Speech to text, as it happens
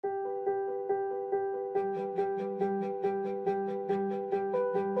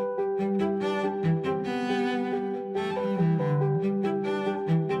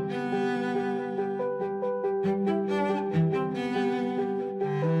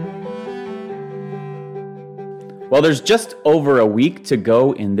Well, there's just over a week to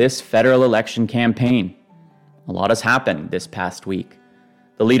go in this federal election campaign. A lot has happened this past week.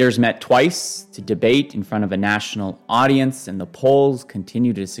 The leaders met twice to debate in front of a national audience, and the polls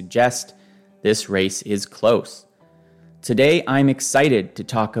continue to suggest this race is close. Today, I'm excited to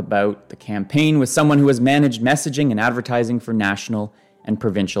talk about the campaign with someone who has managed messaging and advertising for national and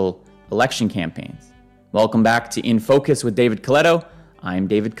provincial election campaigns. Welcome back to In Focus with David Coletto. I'm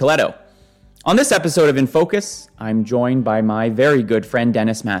David Coletto. On this episode of In Focus, I'm joined by my very good friend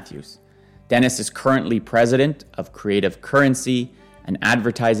Dennis Matthews. Dennis is currently president of Creative Currency, an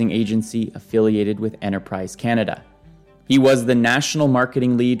advertising agency affiliated with Enterprise Canada. He was the national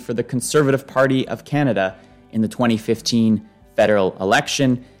marketing lead for the Conservative Party of Canada in the 2015 federal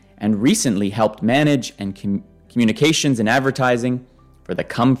election and recently helped manage and communications and advertising for the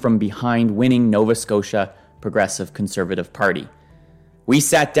come-from-behind winning Nova Scotia Progressive Conservative Party. We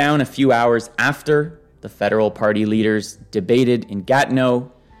sat down a few hours after the federal party leaders debated in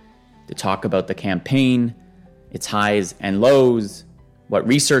Gatineau to talk about the campaign, its highs and lows, what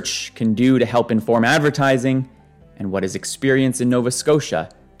research can do to help inform advertising, and what his experience in Nova Scotia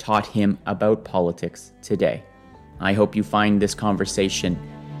taught him about politics today. I hope you find this conversation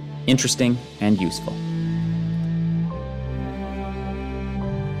interesting and useful.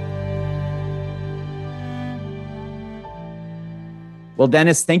 Well,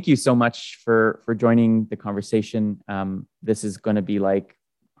 Dennis, thank you so much for joining the conversation. This is going to be like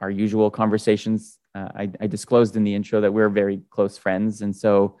our usual conversations. I disclosed in the intro that we're very close friends, and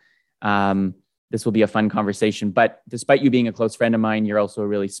so this will be a fun conversation. But despite you being a close friend of mine, you're also a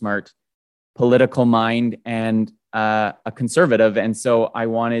really smart political mind and a conservative. And so I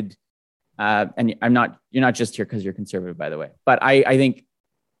wanted, and you're not just here because you're conservative, by the way, but I think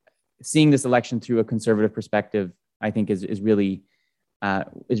seeing this election through a conservative perspective, I think is really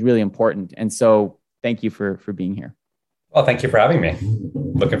important. And so thank you for being here. Well, thank you for having me.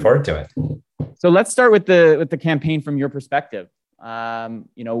 Looking forward to it. So let's start with the campaign from your perspective. The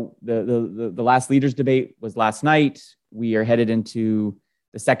last leaders debate was last night. We are headed into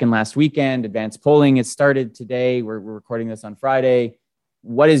the second last weekend. Advanced polling has started today. We're recording this on Friday.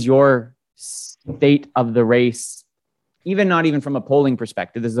 What is your state of the race? Not even from a polling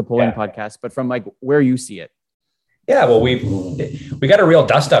perspective. This is a polling podcast, but from like where you see it. Yeah, well, we got a real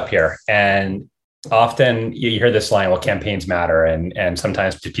dust up here, and often you hear this line, well, campaigns matter. And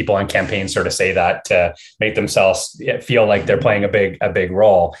sometimes people on campaigns sort of say that to make themselves feel like they're playing a big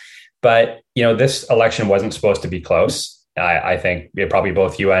role. But, this election wasn't supposed to be close. I think probably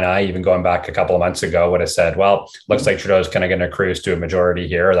both you and I, even going back a couple of months ago, would have said, well, looks like Trudeau's kind of going to cruise to a majority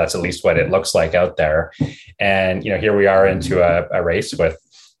here. That's at least what it looks like out there. And, here we are into a race with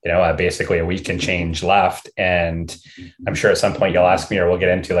basically a week and change left. And I'm sure at some point you'll ask me, or we'll get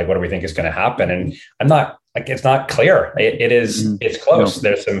into like, what do we think is going to happen? And I'm not like, it's not clear. It's close.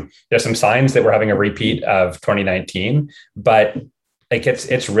 No. There's some signs that we're having a repeat of 2019, but like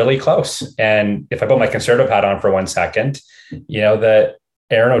it's really close. And if I put my conservative hat on for 1 second, the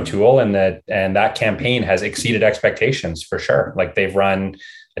Aaron O'Toole and that campaign has exceeded expectations for sure. Like they've run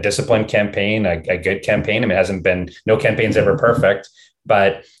a disciplined campaign, a good campaign. I mean, no campaign's ever perfect.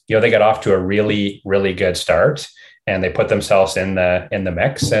 But, they got off to a really, really good start and they put themselves in the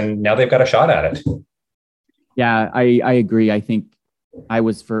mix and now they've got a shot at it. Yeah, I agree. I think I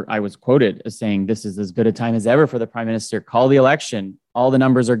was quoted as saying, this is as good a time as ever for the prime minister. Call the election. All the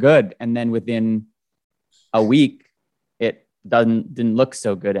numbers are good. And then within a week, it didn't look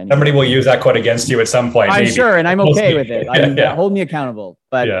so good anymore. Somebody will use that quote against you at some point. I'm sure. And I'm okay with it. Hold me accountable.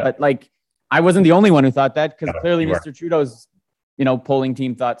 But like, I wasn't the only one who thought that because clearly Mr. Trudeau's polling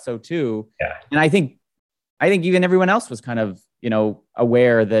team thought so too. Yeah. And I think even everyone else was kind of,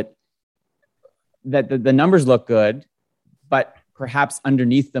 aware that the numbers look good, but perhaps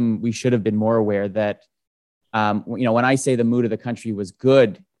underneath them, we should have been more aware that, when I say the mood of the country was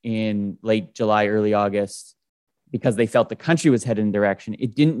good in late July, early August, because they felt the country was headed in a direction,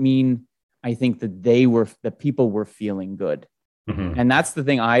 it didn't mean, I think that people were feeling good. Mm-hmm. And that's the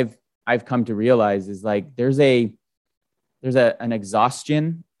thing I've come to realize is like, there's an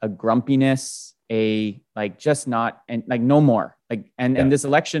exhaustion, a grumpiness, no more. And this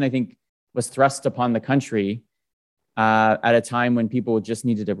election, I think, was thrust upon the country at a time when people just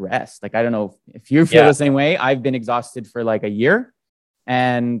needed to rest. Like, I don't know if you feel the same way. I've been exhausted for like a year,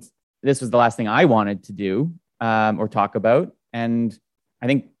 and this was the last thing I wanted to do or talk about. And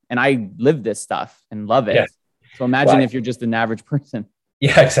I live this stuff and love it. Yeah. So imagine if you're just an average person.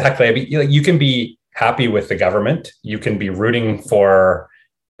 Yeah, exactly. I mean, you can be happy with the government. You can be rooting for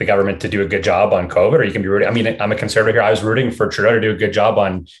the government to do a good job on COVID, or you can be rooting. I mean, I'm a conservative here. I was rooting for Trudeau to do a good job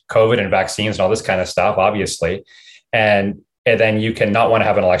on COVID and vaccines and all this kind of stuff, obviously. And then you can not want to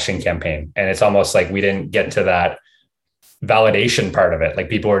have an election campaign. And it's almost like we didn't get to that validation part of it. Like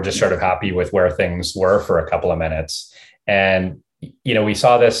people were just sort of happy with where things were for a couple of minutes. And, we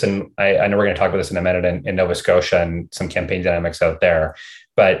saw this, and I know we're going to talk about this in a minute in Nova Scotia and some campaign dynamics out there.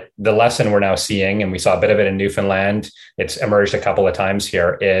 But the lesson we're now seeing, and we saw a bit of it in Newfoundland, it's emerged a couple of times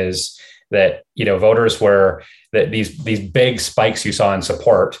here, is that, voters were that these big spikes you saw in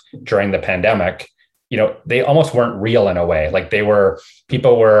support during the pandemic, they almost weren't real in a way. Like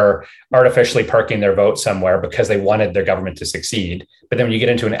people were artificially parking their vote somewhere because they wanted their government to succeed. But then when you get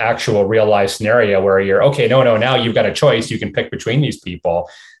into an actual real life scenario where you're, okay, no, now you've got a choice, you can pick between these people,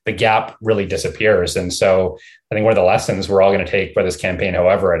 the gap really disappears. And so I think one of the lessons we're all going to take for this campaign,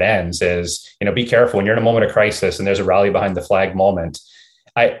 however it ends, is, be careful when you're in a moment of crisis and there's a rally behind the flag moment.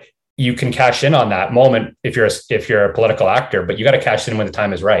 You can cash in on that moment if you're a political actor, but you got to cash in when the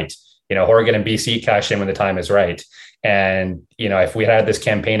time is right. Oregon and BC cash in when the time is right. And, if we had this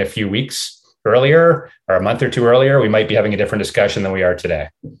campaign a few weeks earlier or a month or two earlier, we might be having a different discussion than we are today.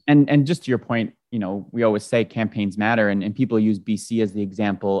 And just to your point, we always say campaigns matter, and people use BC as the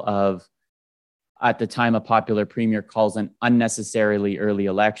example of, at the time, a popular premier calls an unnecessarily early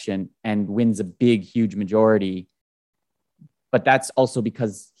election and wins a big, huge majority. But that's also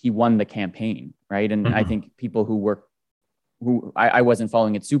because he won the campaign, right? And I think people who I wasn't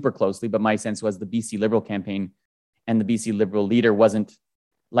following it super closely, but my sense was the BC Liberal campaign and the BC Liberal leader wasn't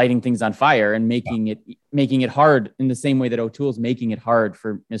lighting things on fire and making it hard in the same way that O'Toole's making it hard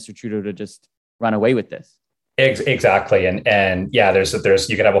for Mr. Trudeau to just run away with this. Exactly. And yeah, there's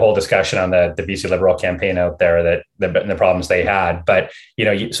you could have a whole discussion on the BC Liberal campaign out there, that the problems they had, but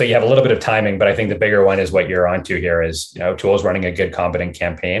so you have a little bit of timing, but I think the bigger one is what you're onto here is, O'Toole's running a good, competent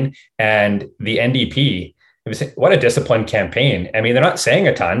campaign, and the NDP, what a disciplined campaign. I mean, they're not saying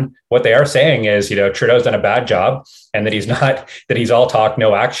a ton. What they are saying is, Trudeau's done a bad job and that he's all talk,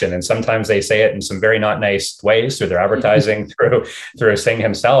 no action. And sometimes they say it in some very not nice ways through their advertising, through Singh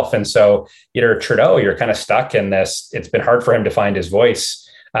himself. And so, Trudeau, you're kind of stuck in this. It's been hard for him to find his voice,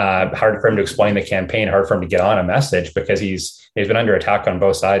 hard for him to explain the campaign, hard for him to get on a message because he's been under attack on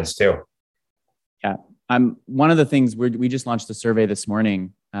both sides too. Yeah. One of the things we just launched a survey this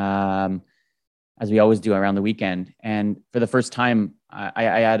morning, as we always do around the weekend. And for the first time,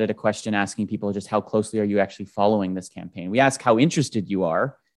 I added a question asking people just how closely are you actually following this campaign? We ask how interested you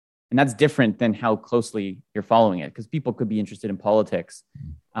are, and that's different than how closely you're following it, because people could be interested in politics,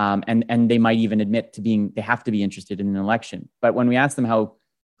 and they might even admit they have to be interested in an election. But when we ask them how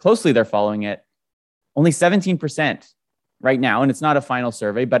closely they're following it, only 17% right now, and it's not a final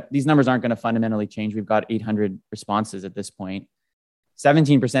survey, but these numbers aren't going to fundamentally change. We've got 800 responses at this point.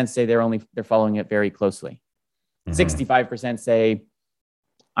 17% say they're following it very closely. 65% say,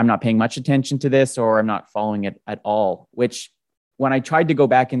 I'm not paying much attention to this, or I'm not following it at all, which when I tried to go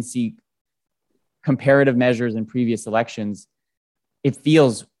back and see comparative measures in previous elections, it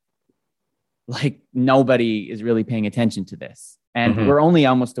feels like nobody is really paying attention to this. And we're only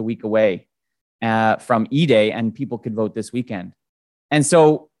almost a week away from E-Day, and people could vote this weekend. And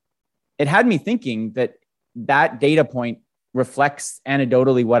so it had me thinking that data point reflects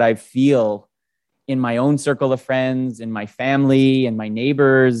anecdotally what I feel in my own circle of friends, in my family and my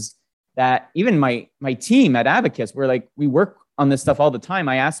neighbors, that even my team at Abacus, we work on this stuff all the time.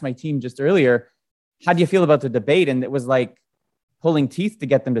 I asked my team just earlier, how do you feel about the debate? And it was like pulling teeth to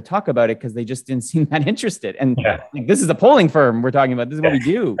get them to talk about it because they just didn't seem that interested. And this is a polling firm we're talking about. This is what we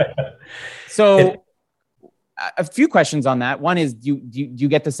do. So a few questions on that. One is, do you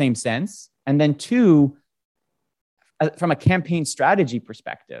get the same sense? And then two, from a campaign strategy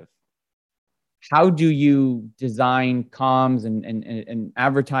perspective, how do you design comms and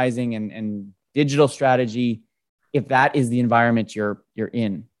advertising and digital strategy if that is the environment you're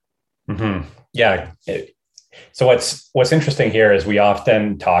in? Yeah. So what's interesting here is we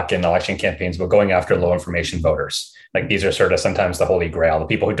often talk in election campaigns about going after low information voters. Like these are sort of sometimes the holy grail, the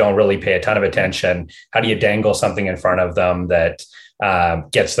people who don't really pay a ton of attention. How do you dangle something in front of them that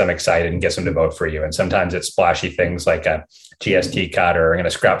gets them excited and gets them to vote for you? And sometimes it's splashy things like a GST cut or I'm going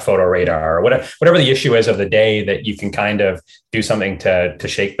to scrap photo radar or whatever the issue is of the day that you can kind of do something to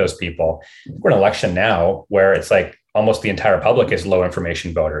shake those people. We're in an election now where it's like almost the entire public is low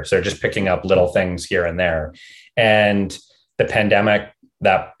information voters. They're just picking up little things here and there. And the pandemic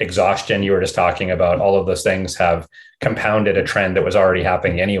that exhaustion you were just talking about, all of those things have compounded a trend that was already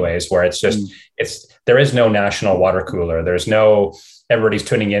happening anyways, where it's just, there is no national water cooler. There's no, everybody's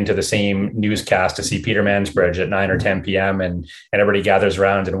tuning into the same newscast to see Peter Mansbridge at 9 or 10 p.m. and everybody gathers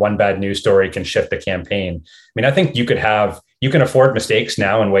around, and one bad news story can shift the campaign. I mean, I think you can afford mistakes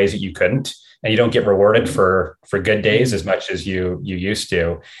now in ways that you couldn't, and you don't get rewarded for good days as much as you used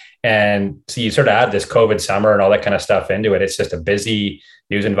to. And so you sort of add this COVID summer and all that kind of stuff into it. It's just a busy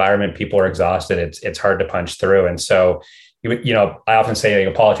news environment. People are exhausted. It's hard to punch through. And so, I often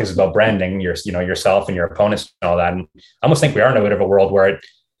say politics is about branding yourself and your opponents and all that. And I almost think we are in a bit of a world where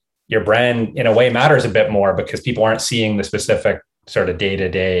your brand in a way matters a bit more because people aren't seeing the specific sort of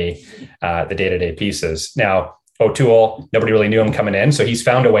day-to-day pieces. Now, O'Toole, nobody really knew him coming in. So he's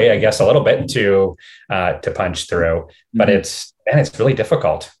found a way, I guess, a little bit to punch through, but it's really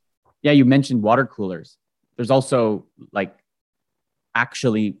difficult. Yeah. You mentioned water coolers. There's also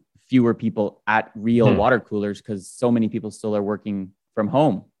actually fewer people at real water coolers because so many people still are working from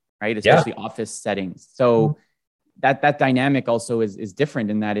home, right? Especially office settings. So that dynamic also is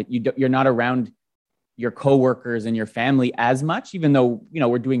different in that you're not around your coworkers and your family as much, even though,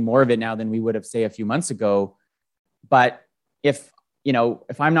 we're doing more of it now than we would have, say, a few months ago. But if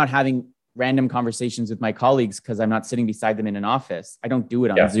I'm not having random conversations with my colleagues because I'm not sitting beside them in an office, I don't do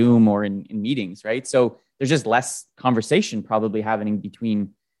it on Zoom or in meetings, right? So there's just less conversation probably happening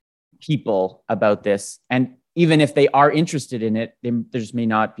between people about this. And even if they are interested in it, there just may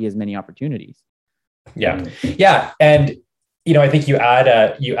not be as many opportunities. Yeah. Yeah. And, I think you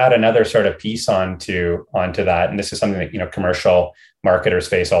add another sort of piece onto that. And this is something that, commercial marketers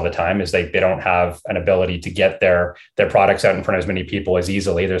face all the time is they don't have an ability to get their products out in front of as many people as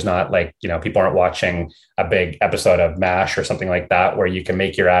easily. There's not people aren't watching a big episode of MASH or something like that, where you can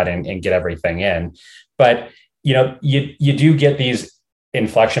make your ad and get everything in. But, you do get these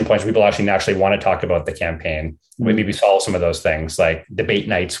inflection points. People actually naturally want to talk about the campaign. Maybe we solve some of those things, like debate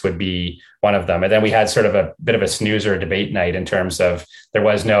nights would be one of them. And then we had sort of a bit of a snoozer debate night in terms of there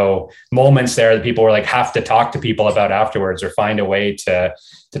was no moments there that people were have to talk to people about afterwards or find a way to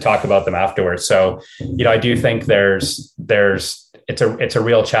talk about them afterwards. So, I do think it's a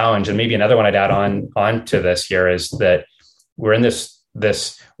real challenge. And maybe another one I'd add on to this here is that we're in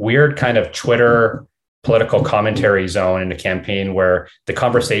this weird kind of Twitter political commentary zone in a campaign where the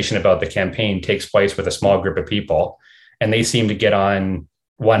conversation about the campaign takes place with a small group of people, and they seem to get on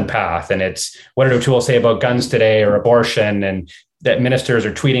one path. And it's, what did O'Toole say about guns today or abortion? And that ministers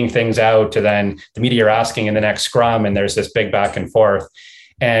are tweeting things out to then the media are asking in the next scrum. And there's this big back and forth.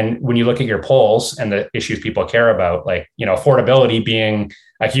 And when you look at your polls and the issues people care about, affordability being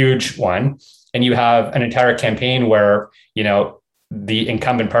a huge one, and you have an entire campaign where, the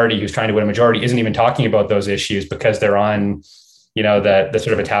incumbent party who's trying to win a majority isn't even talking about those issues because they're on, the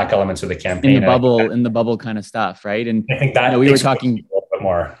sort of attack elements of the campaign. In the bubble kind of stuff. Right. And I think that we were talking a little bit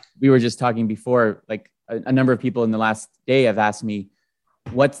more. We were just talking before, a number of people in the last day have asked me,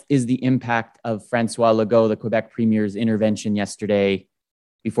 what is the impact of François Legault, the Quebec Premier's intervention yesterday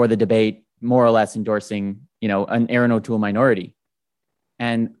before the debate, more or less endorsing, an Aaron O'Toole minority?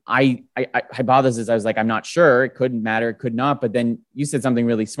 And I hypothesis, I was I'm not sure. It couldn't matter. It could not. But then you said something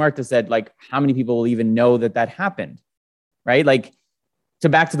really smart that said, how many people will even know that happened? Right?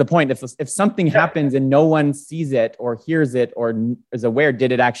 Back to the point, if something happens and no one sees it or hears it or is aware,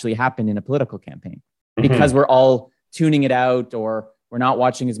 did it actually happen in a political campaign? Because we're all tuning it out, or we're not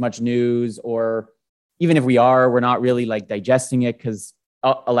watching as much news, or even if we are, we're not really digesting it because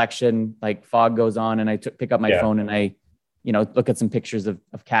election, fog goes on, and I pick up my phone and I look at some pictures of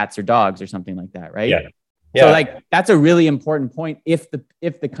cats or dogs or something like that. Right. Yeah. So that's a really important point. If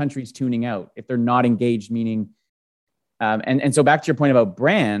the country's tuning out, if they're not engaged, meaning, and so back to your point about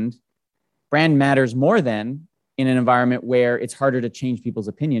brand matters more than in an environment where it's harder to change people's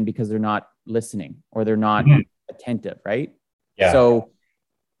opinion because they're not listening or they're not attentive. Right. Yeah. So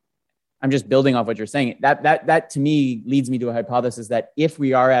I'm just building off what you're saying. That to me leads me to a hypothesis that if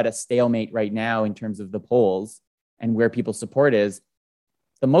we are at a stalemate right now in terms of the polls and where people's support is,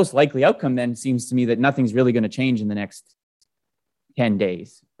 the most likely outcome then seems to me that nothing's really going to change in the next 10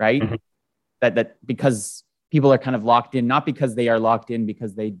 days, right? That because people are kind of locked in, not because they are locked in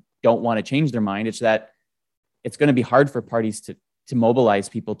because they don't want to change their mind. It's that it's going to be hard for parties to mobilize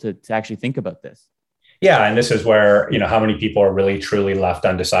people to actually think about this. Yeah. And this is where, how many people are really truly left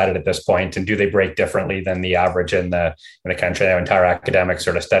undecided at this point, and do they break differently than the average in the country? Entire academic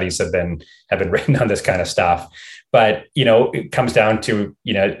sort of studies have been written on this kind of stuff. But, it comes down to,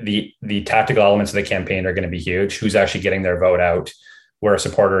 the tactical elements of the campaign are going to be huge. Who's actually getting their vote out? where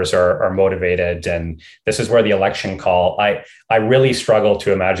supporters are motivated. And this is where the election call, I really struggle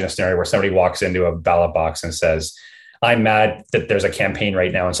to imagine a scenario where somebody walks into a ballot box and says, I'm mad that there's a campaign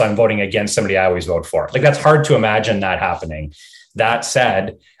right now, and so I'm voting against somebody I always vote for. Like, that's hard to imagine that happening. That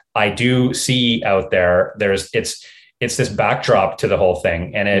said, I do see out there, it's this backdrop to the whole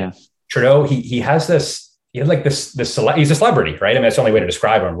thing. And Trudeau, he has this, he's a celebrity, right? I mean, that's the only way to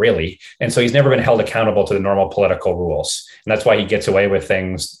describe him, really. And so he's never been held accountable to the normal political rules. And that's why he gets away with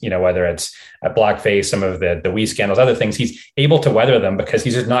things, whether it's a blackface, some of the WE scandals, other things, he's able to weather them because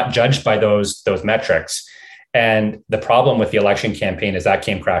he's just not judged by those metrics. And the problem with the election campaign is that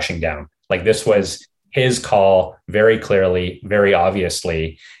came crashing down. Like, this was his call very clearly, very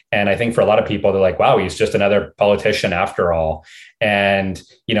obviously. And I think for a lot of people, they're like, wow, he's just another politician after all. And,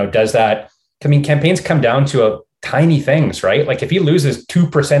 does that, campaigns come down to tiny things, right? Like, if he loses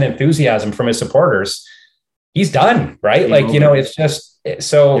 2% enthusiasm from his supporters, he's done, right? It's just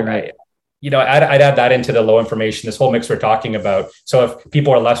so, You're right. I'd add that into the low information, this whole mix we're talking about. So if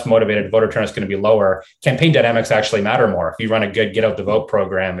people are less motivated, voter turnout is going to be lower. Campaign dynamics actually matter more. If you run a good get out the vote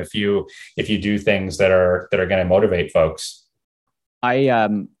program, if you do things that are going to motivate folks. I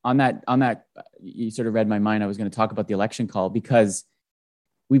on that you sort of read my mind. I was going to talk about the election call because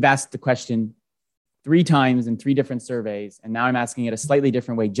we've asked the question 3 times in 3 different surveys, and now I'm asking it a slightly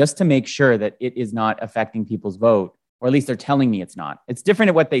different way just to make sure that it is not affecting people's vote. Or at least they're telling me it's not. It's different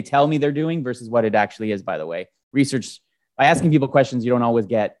at what they tell me they're doing versus what it actually is, by the way. Research, by asking people questions, you don't always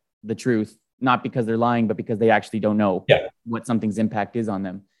get the truth, not because they're lying, but because they actually don't know what something's impact is on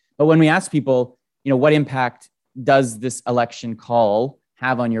them. But when we ask people, what impact does this election call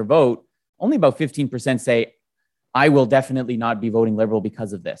have on your vote? Only about 15% say, I will definitely not be voting Liberal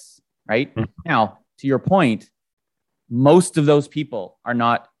because of this, right? Mm-hmm. Now, to your point, most of those people are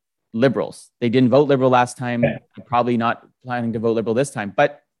not Liberals. They didn't vote Liberal last time. They're probably not planning to vote Liberal this time,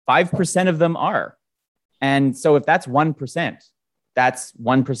 but 5% of them are. And so if that's 1%, that's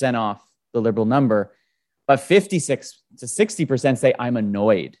 1% off the Liberal number. But 56 to 60% say, I'm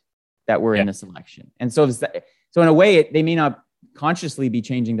annoyed that we're in this election. And so in a way, they may not consciously be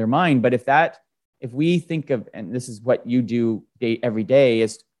changing their mind, but if we think of, and this is what you do every day,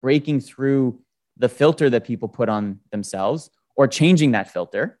 is breaking through the filter that people put on themselves or changing that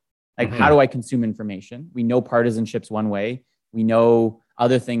filter. Like, how do I consume information? We know partisanship's one way. We know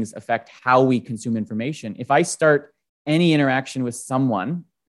other things affect how we consume information. If I start any interaction with someone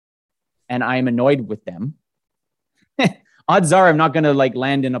and I'm annoyed with them, odds are I'm not going to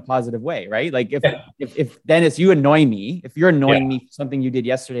land in a positive way, right? Like if Dennis, you annoy me, if you're annoying me for something you did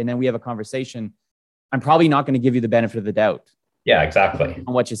yesterday and then we have a conversation, I'm probably not going to give you the benefit of the doubt. Yeah, exactly.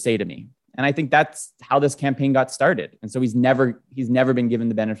 On what you say to me. And I think that's how this campaign got started. And so he's never been given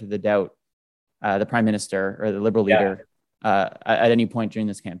the benefit of the doubt, the prime minister or the Liberal leader at any point during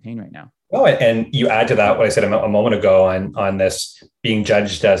this campaign right now. Oh, and you add to that what I said a moment ago on this being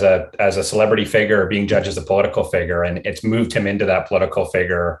judged as a celebrity figure or being judged as a political figure. And it's moved him into that political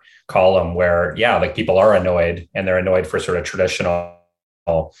figure column where, people are annoyed, and they're annoyed for sort of traditional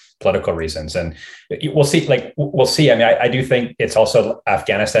political reasons. And we'll see. I mean, I do think it's also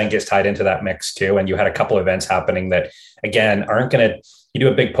Afghanistan gets tied into that mix too. And you had a couple of events happening that, again, aren't going to, you do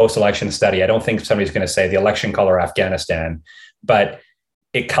a big post-election study. I don't think somebody's going to say the election color Afghanistan, but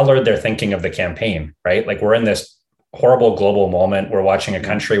it colored their thinking of the campaign, right? Like, we're in this horrible global moment. We're watching a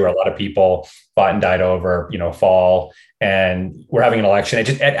country where a lot of people fought and died over, fall, and we're having an election.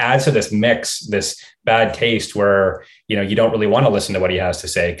 It adds to this mix, this bad taste where, you don't really want to listen to what he has to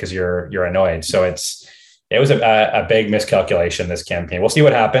say because you're annoyed. So it was a big miscalculation, this campaign. We'll see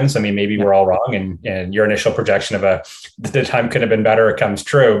what happens. I mean, maybe we're all wrong and your initial projection of the time could have been better comes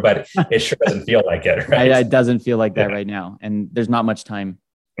true, but it sure doesn't feel like it. Right? It doesn't feel like that right now. And there's not much time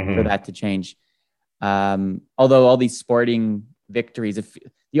for that to change. Although all these sporting victories,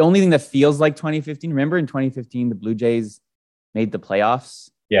 the only thing that feels like 2015, remember in 2015, the Blue Jays made the playoffs.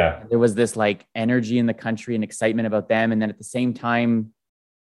 Yeah. There was this energy in the country and excitement about them. And then at the same time,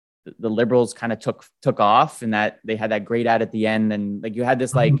 the Liberals kind of took off, and that they had that great ad at the end. And you had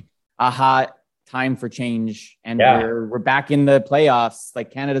this aha time for change. And we're back in the playoffs,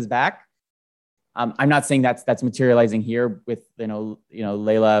 Canada's back. I'm not saying that's materializing here with,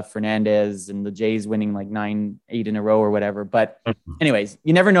 Leila Fernandez and the Jays winning 9-8 in a row or whatever. But anyways,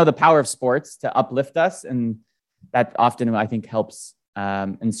 you never know the power of sports to uplift us. And that often, I think, helps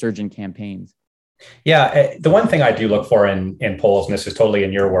insurgent campaigns. Yeah. The one thing I do look for in polls, and this is totally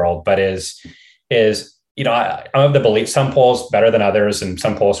in your world, but is I'm of the belief some polls better than others and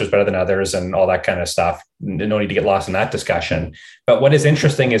some pollsters better than others and all that kind of stuff. No need to get lost in that discussion. But what is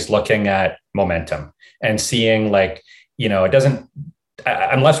interesting is looking at momentum and seeing it doesn't,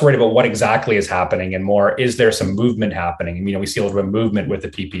 I'm less worried about what exactly is happening and more, is there some movement happening? And, we see a little bit of movement with the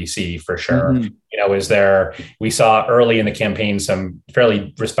PPC for sure. We saw early in the campaign some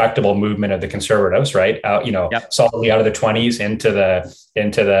fairly respectable movement of the Conservatives, right? Solidly out of the 20s into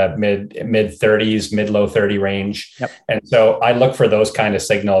the mid 30s, mid low 30 range. Yep. And so I look for those kind of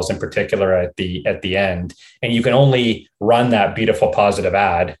signals in particular at the end. And you can only run that beautiful positive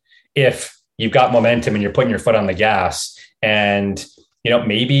ad if you've got momentum and you're putting your foot on the gas. And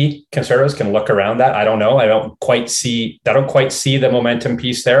maybe Conservatives can look around that. I don't know. I don't quite see the momentum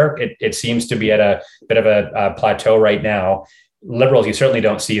piece there. It seems to be at a bit of a plateau right now. Liberals, you certainly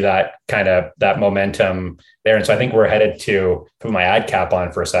don't see that momentum there. And so I think we're headed to, put my ad cap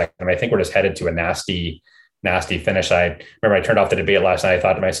on for a second, I think we're just headed to a nasty finish. I remember I turned off the debate last night. I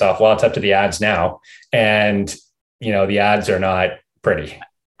thought to myself, well, it's up to the ads now. And, the ads are not pretty.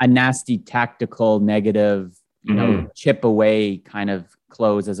 A nasty tactical negative, chip away kind of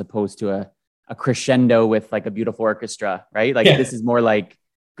close, as opposed to a crescendo with like a beautiful orchestra, right? Like This is more like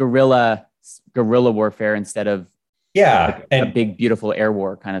guerrilla warfare instead of a big, beautiful air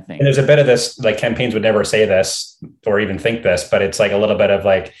war kind of thing. And there's a bit of this, like, campaigns would never say this or even think this, but it's like a little bit of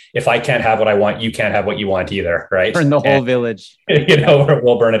like, if I can't have what I want, you can't have what you want either, right? Burn the whole village.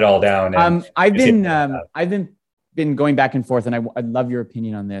 We'll burn it all down. I've been going back and forth, and I'd love your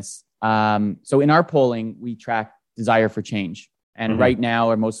opinion on this. So in our polling, we track desire for change. And right now,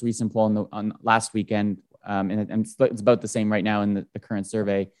 our most recent poll on last weekend, and it's about the same right now in the current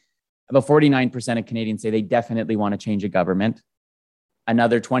survey, about 49% of Canadians say they definitely want to change a government.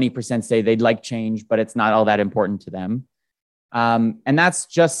 Another 20% say they'd like change, but it's not all that important to them. And that's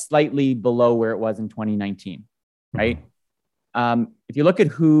just slightly below where it was in 2019, right? If you look at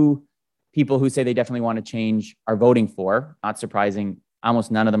who people who say they definitely want to change are voting for, not surprising,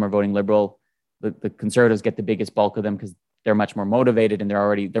 almost none of them are voting Liberal. The Conservatives get the biggest bulk of them because they're much more motivated and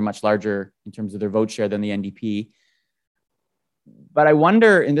they're much larger in terms of their vote share than the NDP. But I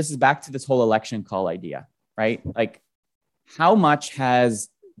wonder, and this is back to this whole election call idea, right? Like, how much has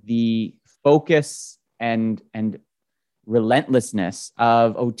the focus and relentlessness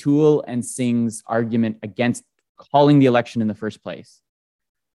of O'Toole and Singh's argument against calling the election in the first place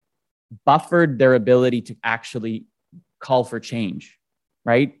buffered their ability to actually call for change,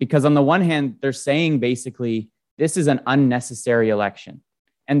 right? Because on the one hand, they're saying basically, this is an unnecessary election.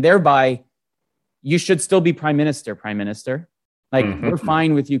 And thereby, you should still be prime minister. Like, we're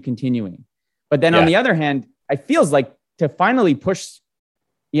fine with you continuing. But then on the other hand, it feels like to finally push,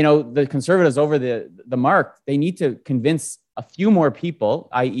 the Conservatives over the mark, they need to convince a few more people,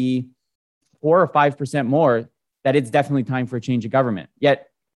 i.e. 4 or 5% more, that it's definitely time for a change of government. Yet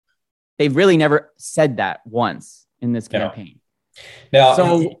they've really never said that once in this campaign. No.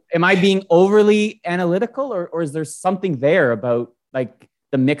 So am I being overly analytical, or is there something there about like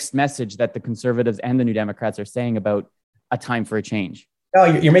the mixed message that the Conservatives and the New Democrats are saying about a time for a change? No,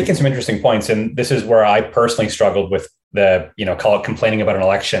 you're making some interesting points. And this is where I personally struggled with the, call it complaining about an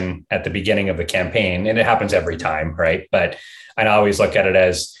election at the beginning of the campaign. And it happens every time, right? But I always look at it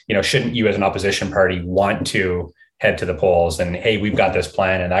as, shouldn't you as an opposition party want to head to the polls and, hey, we've got this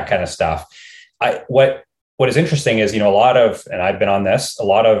plan and that kind of stuff. What is interesting is, and I've been on this, a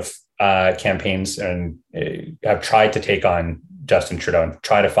lot of campaigns and have tried to take on Justin Trudeau and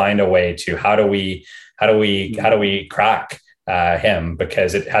try to find a way to, how do we crack him,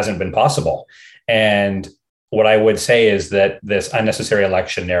 because it hasn't been possible. And what I would say is that this unnecessary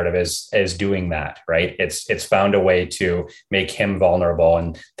election narrative is doing that, right? It's found a way to make him vulnerable.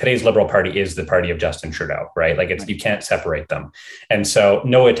 And today's Liberal Party is the party of Justin Trudeau, right? Like, you can't separate them. And so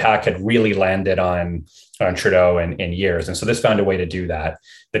no attack had really landed on Trudeau in years. And so this found a way to do that.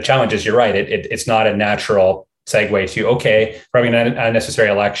 The challenge is, you're right, it's not a natural segue to, okay, we're having an unnecessary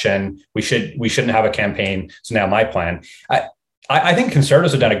election, we shouldn't have a campaign, so now my plan. I think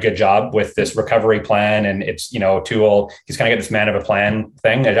Conservatives have done a good job with this recovery plan, and it's, O'Toole, he's kind of got this man of a plan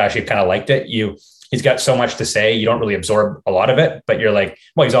thing. I actually kind of liked it. He's got so much to say, you don't really absorb a lot of it, but you're like,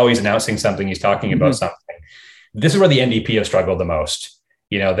 well, he's always announcing something, he's talking about something. This is where the NDP have struggled the most.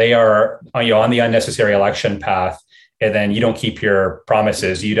 They are on the unnecessary election path, and then you don't keep your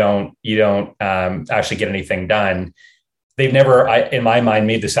promises. You don't actually get anything done. They've never, in my mind,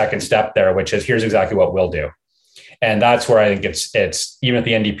 made the second step there, which is, here's exactly what we'll do. And that's where I think it's even at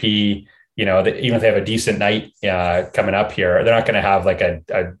the NDP, even if they have a decent night coming up here, they're not going to have like at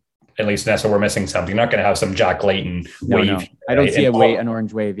least that's where we're missing something. They're not going to have some Jack Layton wave. No. I don't see an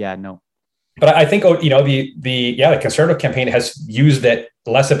orange wave. Yeah, no. But I think, the Conservative campaign has used it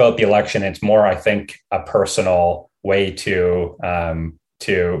less about the election. It's more, I think, a personal way to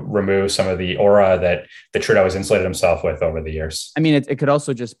to remove some of the aura that Trudeau has insulated himself with over the years. I mean, it could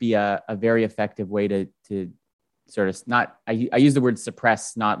also just be a very effective way to sort of not, I use the word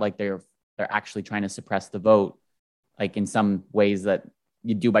suppress, not like they're actually trying to suppress the vote, like in some ways that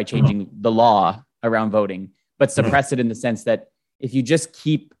you do by changing the law around voting, but suppress it in the sense that if you just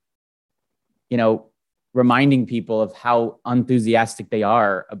keep, reminding people of how enthusiastic they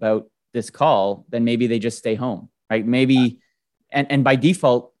are about this call, then maybe they just stay home, right? Maybe, and by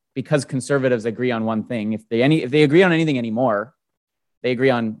default, because conservatives agree on one thing, if they agree on anything anymore, they agree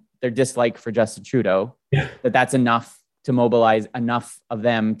on their dislike for Justin Trudeau, that's enough to mobilize enough of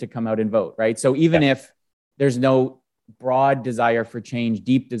them to come out and vote, right? So even if there's no broad desire for change,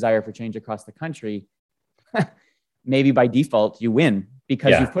 deep desire for change across the country, maybe by default you win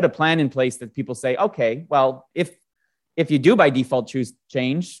because you've put a plan in place that people say, okay, well, if you do by default choose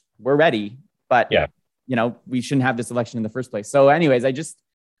change, we're ready. But we shouldn't have this election in the first place. So anyways,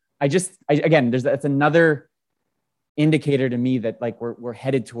 again, that's another indicator to me that like we're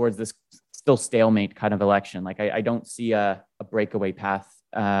headed towards this still stalemate kind of election. Like I don't see a breakaway path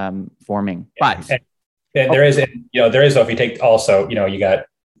forming. But there is, if you take also, you got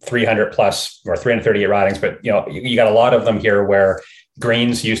 300 plus or 338 ridings, but you got a lot of them here where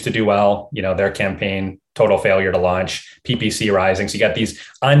Greens used to do well, their campaign, total failure to launch, PPC rising. So you got these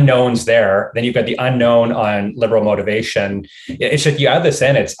unknowns there. Then you've got the unknown on Liberal motivation. It's just, you add this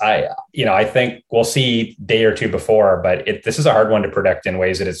in, I think we'll see day or two before, but this is a hard one to predict in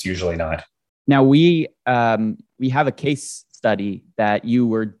ways that it's usually not. Now we have a case study that you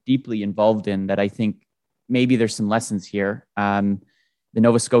were deeply involved in that I think maybe there's some lessons here. The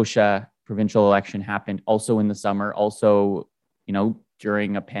Nova Scotia provincial election happened also in the summer, also,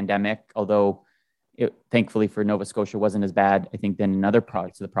 during a pandemic, although it, thankfully for Nova Scotia wasn't as bad, I think, than in other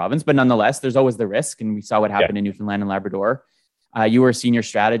parts of the province. But nonetheless, there's always the risk. And we saw what happened in Newfoundland and Labrador. You were a senior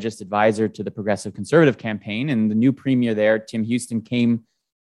strategist advisor to the Progressive Conservative campaign, and the new premier there, Tim Houston, came.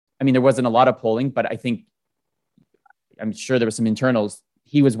 I mean, there wasn't a lot of polling, but I'm sure there was some internals.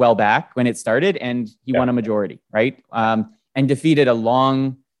 He was well back when it started, and he won a majority, right? And defeated a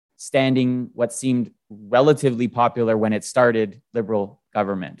long-standing, what seemed relatively popular when it started, Liberal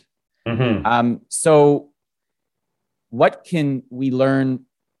government. So what can we learn?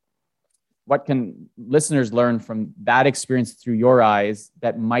 What can listeners learn from that experience through your eyes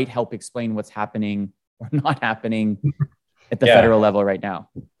that might help explain what's happening or not happening at the federal level right now?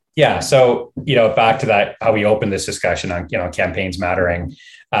 Yeah. So, back to that, how we opened this discussion on, campaigns mattering.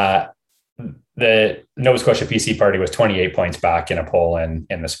 The Nova Scotia PC party was 28 points back in a poll in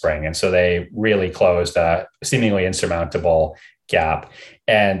the spring. And so they really closed a seemingly insurmountable gap.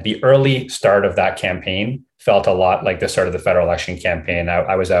 And the early start of that campaign felt a lot like the start of the federal election campaign.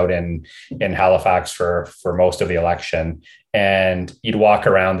 I was out in Halifax for most of the election, and you'd walk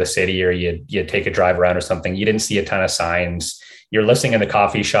around the city or you'd take a drive around or something. You didn't see a ton of signs. You're listening in the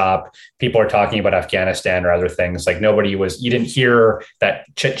coffee shop. People are talking about Afghanistan or other things. Like you didn't hear that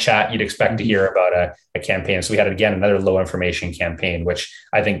chit chat you'd expect to hear about a campaign. So we had, again, another low information campaign, which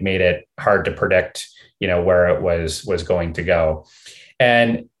I think made it hard to predict, where it was going to go.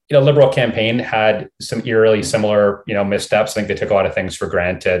 And, Liberal campaign had some eerily similar, missteps. I think they took a lot of things for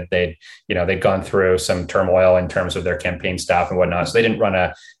granted. They'd gone through some turmoil in terms of their campaign staff and whatnot. So they didn't run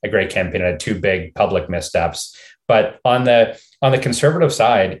a great campaign. It had two big public missteps. But on the conservative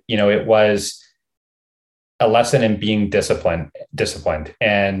side, it was a lesson in being disciplined.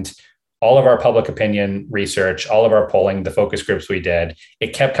 And all of our public opinion research, all of our polling, the focus groups we did,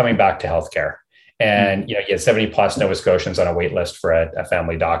 it kept coming back to healthcare. And, you had 70 plus Nova Scotians on a wait list for a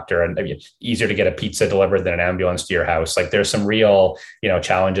family doctor, and it's easier to get a pizza delivered than an ambulance to your house. Like there's some real,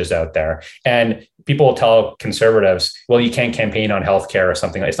 challenges out there. And people will tell conservatives, well, you can't campaign on healthcare or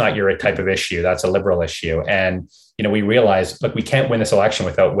something. It's not your type of issue. That's a Liberal issue. And, we realized, look, we can't win this election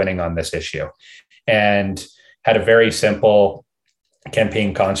without winning on this issue, and had a very simple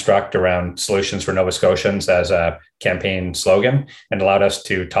campaign construct around solutions for Nova Scotians as a campaign slogan, and allowed us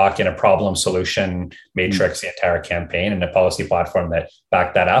to talk in a problem solution matrix the entire campaign, and a policy platform that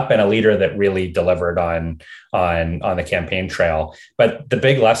backed that up, and a leader that really delivered on the campaign trail. But the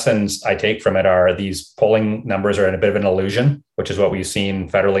big lessons I take from it are these polling numbers are in a bit of an illusion, which is what we've seen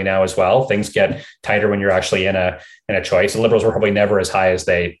federally now as well. Things get tighter when you're actually in a choice. The Liberals were probably never as high as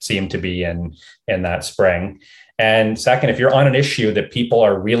they seem to be in that spring. And second, if you're on an issue that people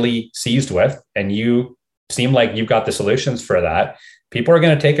are really seized with, and you seem like you've got the solutions for that, people are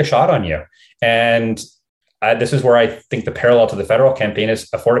going to take a shot on you. And this is where I think the parallel to the federal campaign is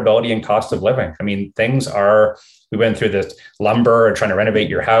affordability and cost of living. I mean, we went through this lumber and trying to renovate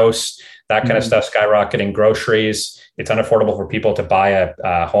your house. that kind of stuff skyrocketing, groceries. It's unaffordable for people to buy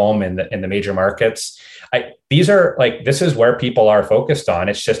a home in the major markets. This is where people are focused on.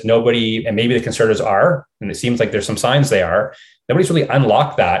 It's just nobody, and maybe the Conservatives are, and it seems like there's some signs they are. Nobody's really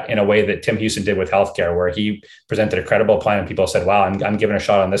unlocked that in a way that Tim Houston did with healthcare, where he presented a credible plan and people said, wow, I'm giving a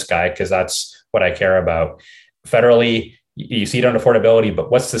shot on this guy because that's what I care about. Federally, you see it on affordability,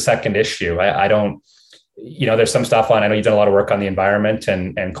 but what's the second issue? I don't, there's some stuff on, I know you've done a lot of work on the environment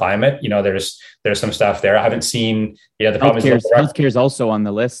and climate. There's some stuff there. I haven't seen, the problem is healthcare is also on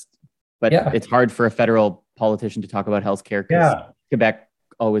the list, but it's hard for a federal politician to talk about healthcare because Quebec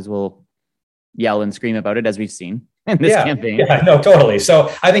always will yell and scream about it, as we've seen in this campaign. Yeah, no, totally.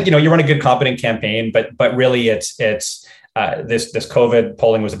 So I think, you run a good, competent campaign, but really it's this COVID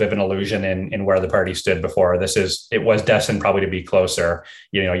polling was a bit of an illusion in where the party stood before. It was destined probably to be closer.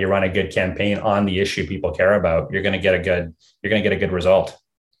 You run a good campaign on the issue people care about, you're going to get a good result.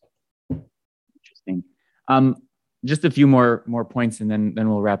 Interesting. Just a few more points, and then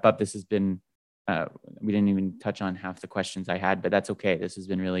we'll wrap up. This has been, we didn't even touch on half the questions I had, but that's okay. This has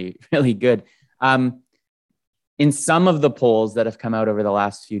been really, really good. In some of the polls that have come out over the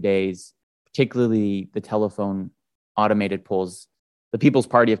last few days, particularly the telephone automated polls, the People's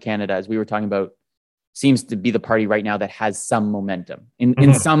Party of Canada, as we were talking about, seems to be the party right now that has some momentum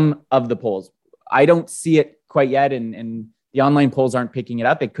in some of the polls. I don't see it quite yet, and the online polls aren't picking it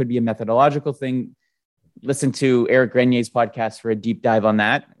up. It could be a methodological thing. Listen to Eric Grenier's podcast for a deep dive on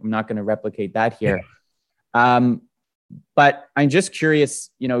that. I'm not going to replicate that here. But I'm just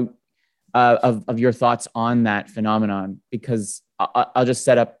curious, of your thoughts on that phenomenon, because I'll just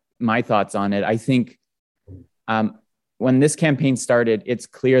set up my thoughts on it. I think when this campaign started, it's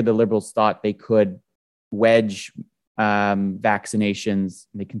clear the Liberals thought they could wedge vaccinations.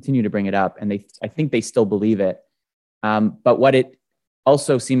 They continue to bring it up, and I think they still believe it. But what it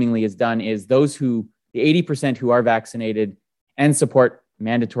also seemingly has done is the 80% who are vaccinated and support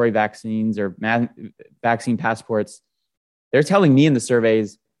mandatory vaccines or vaccine passports, they're telling me in the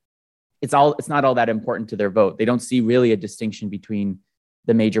surveys, it's not all that important to their vote. They don't see really a distinction between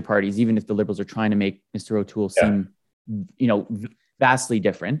the major parties, even if the Liberals are trying to make Mr. O'Toole seem, vastly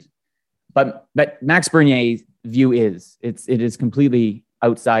different. But Max Bernier's view it is completely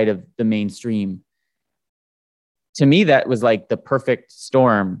outside of the mainstream. To me, that was like the perfect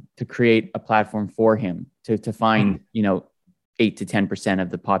storm to create a platform for him to find, 8 to 10% of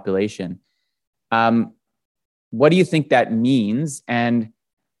the population. What do you think that means? And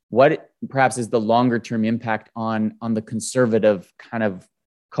what perhaps is the longer term impact on the conservative kind of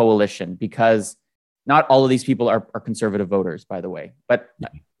coalition? Because not all of these people are conservative voters, by the way. But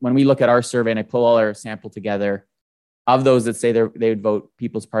when we look at our survey and I pull all our sample together, of those that say they would vote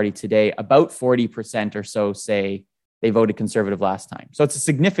People's Party today, about 40% or so say they voted conservative last time. So it's a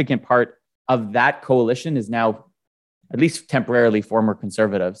significant part of that coalition is now, at least temporarily, former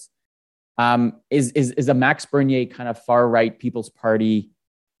conservatives. Is a Max Bernier kind of far right People's Party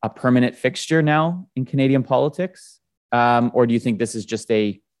a permanent fixture now in Canadian politics? Or do you think this is just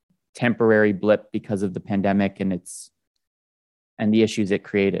a temporary blip because of the pandemic and the issues it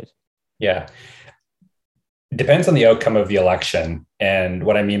created? Yeah. Depends on the outcome of the election. And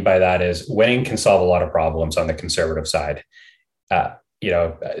what I mean by that is winning can solve a lot of problems on the conservative side.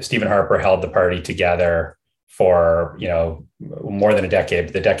 Stephen Harper held the party together for, more than a decade,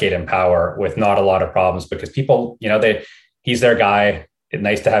 the decade in power, with not a lot of problems because people, he's their guy. It's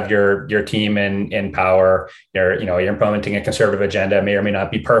nice to have your team in power. You're implementing a conservative agenda. It may or may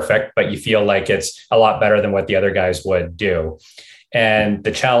not be perfect, but you feel like it's a lot better than what the other guys would do. And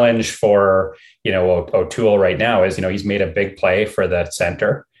the challenge for, O'Toole right now is, he's made a big play for the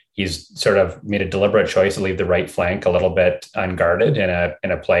center. He's sort of made a deliberate choice to leave the right flank a little bit unguarded in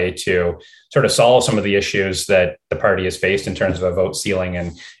a play to sort of solve some of the issues that the party has faced in terms of a vote ceiling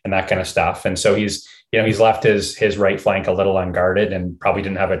and that kind of stuff. And so he's left his right flank a little unguarded and probably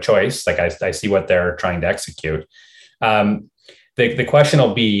didn't have a choice. Like I see what they're trying to execute. The question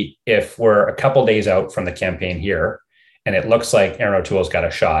will be, if we're a couple days out from the campaign here and it looks like Aaron O'Toole's got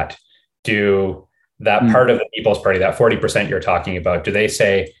a shot, do that part of the People's Party, that 40% you're talking about, do they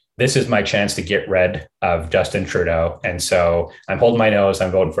say, this is my chance to get rid of Justin Trudeau, and so I'm holding my nose,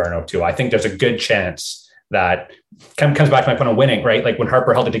 I'm voting for Aaron O'Toole? I think there's a good chance that comes back to my point of winning, right? Like when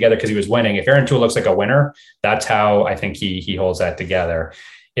Harper held it together because he was winning. If Aaron O'Toole looks like a winner, that's how I think he holds that together.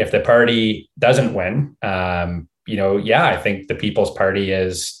 If the party doesn't win, I think the People's Party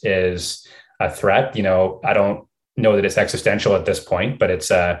is a threat. I don't know that it's existential at this point, but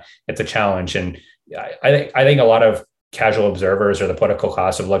it's a challenge. And I think a lot of casual observers or the political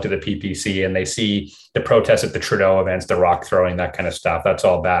class have looked at the PPC and they see the protests at the Trudeau events, the rock throwing, that kind of stuff. That's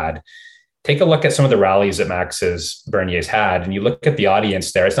all bad. take a look at some of the rallies that Bernier's had, and you look at the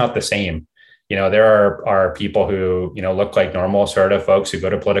audience there, it's not the same. There are people who, look like normal sort of folks who go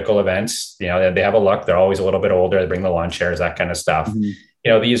to political events. They have a look, they're always a little bit older, they bring the lawn chairs, that kind of stuff. Mm-hmm.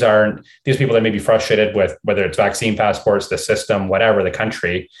 These people that may be frustrated with whether it's vaccine passports, the system, whatever, the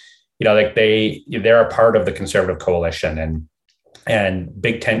country, like they're a part of the conservative coalition, and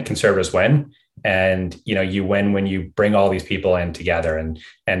big tent conservatives win. And, you win when you bring all these people in together,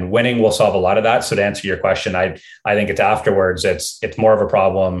 and winning will solve a lot of that. So to answer your question, I think it's afterwards, it's more of a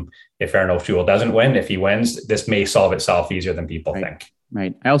problem if Aaron O'Toole doesn't win. If he wins, this may solve itself easier than people think.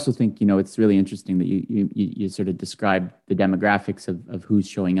 Right. I also think, it's really interesting that you sort of describe the demographics of who's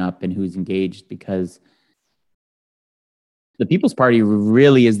showing up and who's engaged, because the People's Party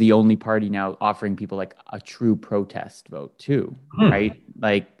really is the only party now offering people like a true protest vote too, right?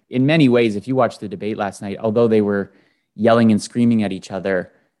 Like in many ways, if you watched the debate last night, although they were yelling and screaming at each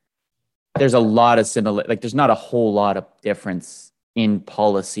other, there's a lot of there's not a whole lot of difference in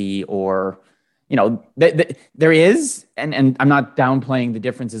policy or, there is, and I'm not downplaying the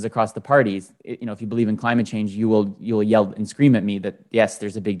differences across the parties. If you believe in climate change, you'll yell and scream at me that yes,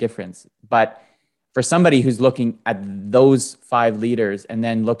 there's a big difference. But for somebody who's looking at those 5 leaders and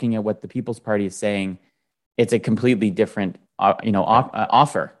then looking at what the People's Party is saying, it's a completely different,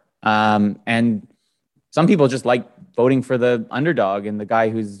 offer. And some people just like voting for the underdog and the guy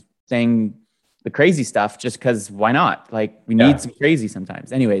who's saying the crazy stuff just because why not? Like we need some crazy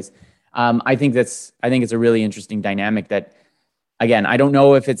sometimes. Anyways, I think it's a really interesting dynamic that, again, I don't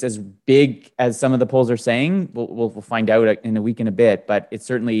know if it's as big as some of the polls are saying. We'll find out in a week and a bit, but it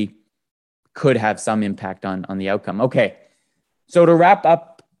certainly could have some impact on the outcome. Okay. So to wrap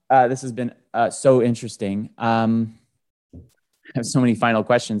up, this has been so interesting. I have so many final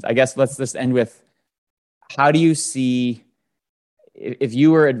questions. I guess let's just end with, how do you see, if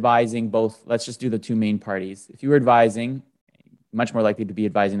you were advising both, let's just do the 2 main parties. If you were advising, much more likely to be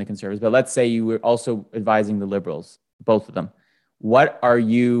advising the Conservatives, but let's say you were also advising the Liberals, both of them. What are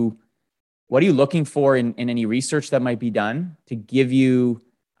you looking for in any research that might be done to give you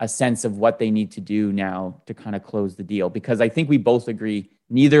a sense of what they need to do now to kind of close the deal? Because I think we both agree,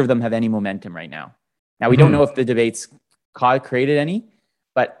 neither of them have any momentum right now. Now, we don't know if the debates created any,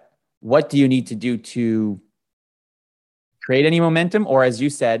 but what do you need to do to create any momentum? Or as you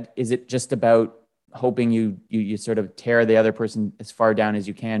said, is it just about hoping you sort of tear the other person as far down as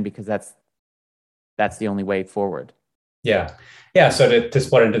you can, because that's the only way forward? Yeah. So to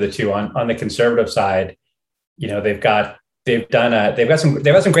split into the two, on the Conservative side, they've got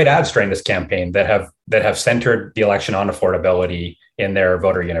some great ads during this campaign that have centered the election on affordability in their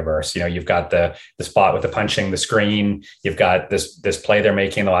voter universe. You've got the spot with the punching the screen. You've got this play they're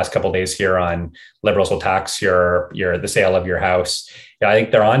making the last couple of days here on Liberals will tax the sale of your house. I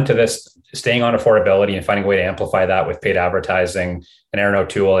think they're on to this, staying on affordability and finding a way to amplify that with paid advertising. And Aaron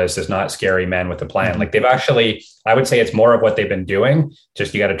O'Toole is not scary man with a plan. Like they've actually, I would say it's more of what they've been doing.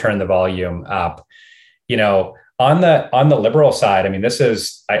 Just you got to turn the volume up. On the Liberal side, I mean,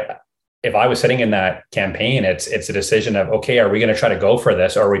 if I was sitting in that campaign, it's a decision of, okay, are we going to try to go for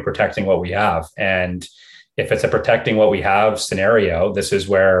this, or are we protecting what we have? And if it's a protecting what we have scenario, this is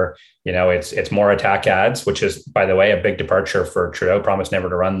where, it's more attack ads, which is, by the way, a big departure for Trudeau. Promised never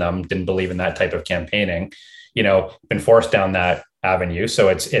to run them, didn't believe in that type of campaigning, been forced down that avenue. So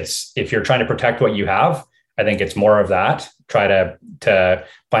it's if you're trying to protect what you have, I think it's more of that. Try to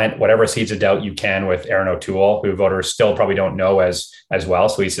plant whatever seeds of doubt you can with Aaron O'Toole, who voters still probably don't know as well.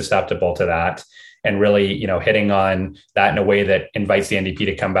 So he's susceptible to that. And really, hitting on that in a way that invites the NDP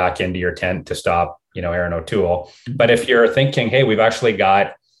to come back into your tent to stop, Aaron O'Toole. But if you're thinking, hey, we've actually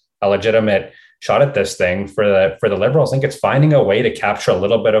got a legitimate shot at this thing for the Liberals, I think it's finding a way to capture a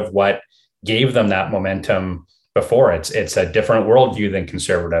little bit of what gave them that momentum before. It's a different worldview than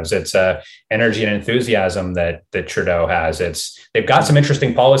Conservatives. It's a energy and enthusiasm that Trudeau has. They've got some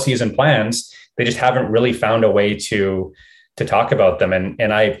interesting policies and plans. They just haven't really found a way to talk about them.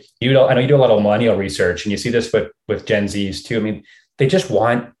 And I know you do a lot of millennial research, and you see this with Gen Zs too. I mean, they just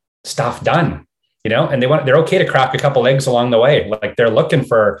want stuff done, and they're okay to crack a couple eggs along the way. Like they're looking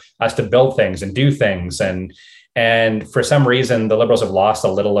for us to build things and do things. And for some reason, the Liberals have lost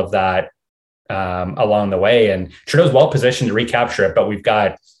a little of that along the way, and Trudeau's well positioned to recapture it, but we've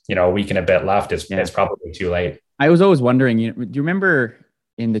got a week and a bit left. It's probably too late. I was always wondering, do you remember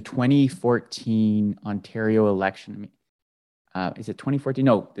in the 2014 Ontario election? Is it 2014?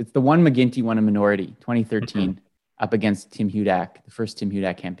 No, it's the one McGuinty won a minority, 2013, up against Tim Hudak, the first Tim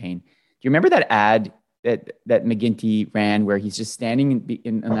Hudak campaign. Do you remember that ad that McGuinty ran where he's just standing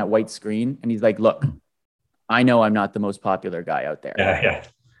in that white screen and he's like, "Look, I know I'm not the most popular guy out there." Yeah.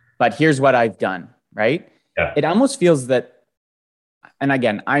 but here's what I've done, right? Yeah. It almost feels that, and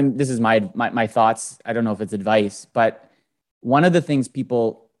again, this is my thoughts. I don't know if it's advice, but one of the things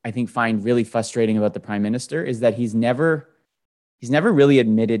people I think find really frustrating about the prime minister is that he's never really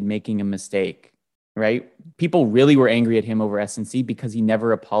admitted making a mistake, right? People really were angry at him over SNC because he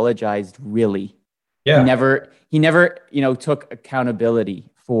never apologized, really. Yeah. He never, took accountability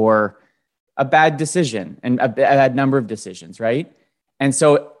for a bad decision and a bad number of decisions, right? And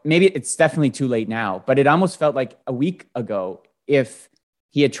so maybe it's definitely too late now, but it almost felt like a week ago, if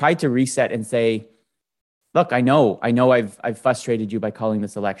he had tried to reset and say, look, I know I've frustrated you by calling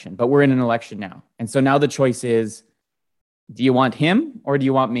this election, but we're in an election now. And so now the choice is, do you want him or do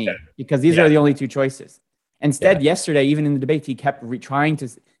you want me? Because these are the only two choices. Instead, yesterday, even in the debate, he kept trying to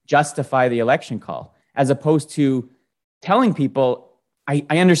justify the election call, as opposed to telling people,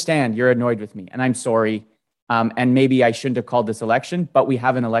 I understand you're annoyed with me and I'm sorry. And maybe I shouldn't have called this election, but we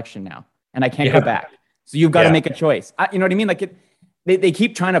have an election now and I can't go back. So you've got to make a choice. You know what I mean? Like they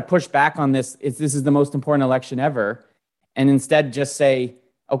keep trying to push back on this. This is the most important election ever. And instead just say,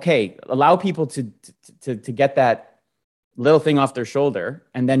 okay, allow people to get that little thing off their shoulder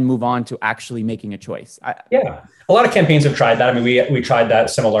and then move on to actually making a choice. A lot of campaigns have tried that. I mean, we tried that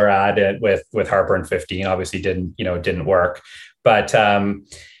similar ad with Harper in 15, obviously didn't work. But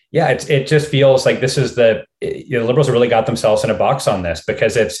it just feels like this is the Liberals have really got themselves in a box on this,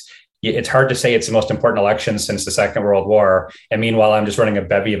 because it's hard to say it's the most important election since the Second World War. And meanwhile, I'm just running a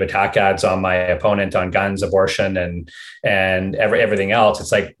bevy of attack ads on my opponent on guns, abortion, and everything else.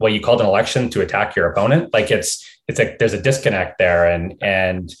 It's like, well, you called an election to attack your opponent. Like it's like there's a disconnect there,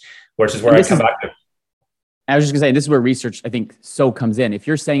 and which is where I come back to. I was just gonna say, this is where research, I think, so comes in. If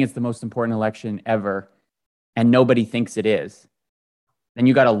you're saying it's the most important election ever and nobody thinks it is, then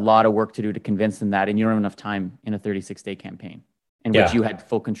you got a lot of work to do to convince them that, and you don't have enough time in a 36-day campaign in which you had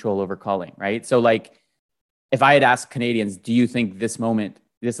full control over calling, right? So like, if I had asked Canadians, do you think this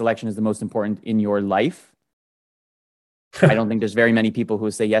election is the most important in your life? I don't think there's very many people who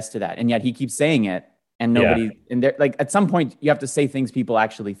would say yes to that. And yet he keeps saying it, and and they're like, at some point you have to say things people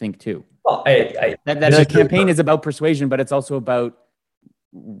actually think too. Well, that a campaign is about persuasion, but it's also about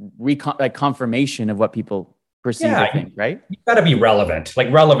confirmation of what people perceive or think, right? You got to be relevant.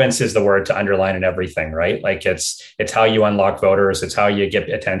 Like, relevance is the word to underline in everything, right? Like it's how you unlock voters. It's how you get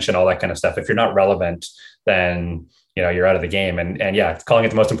attention, all that kind of stuff. If you're not relevant, then, you're out of the game. And calling it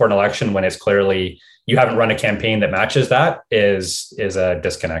the most important election when it's clearly you haven't run a campaign that matches that is a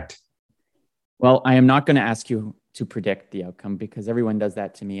disconnect. Well, I am not going to ask you to predict the outcome, because everyone does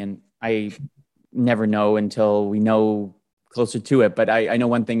that to me. And I never know until we know closer to it. But I know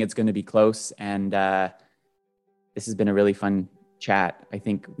one thing, it's going to be close. And this has been a really fun chat. I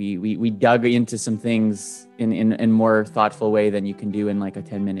think we dug into some things in more thoughtful way than you can do in like a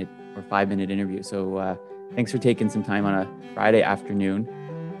 10-minute or 5-minute interview. So thanks for taking some time on a Friday afternoon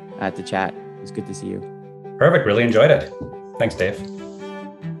to chat. It was good to see you. Perfect. Really enjoyed it. Thanks, Dave.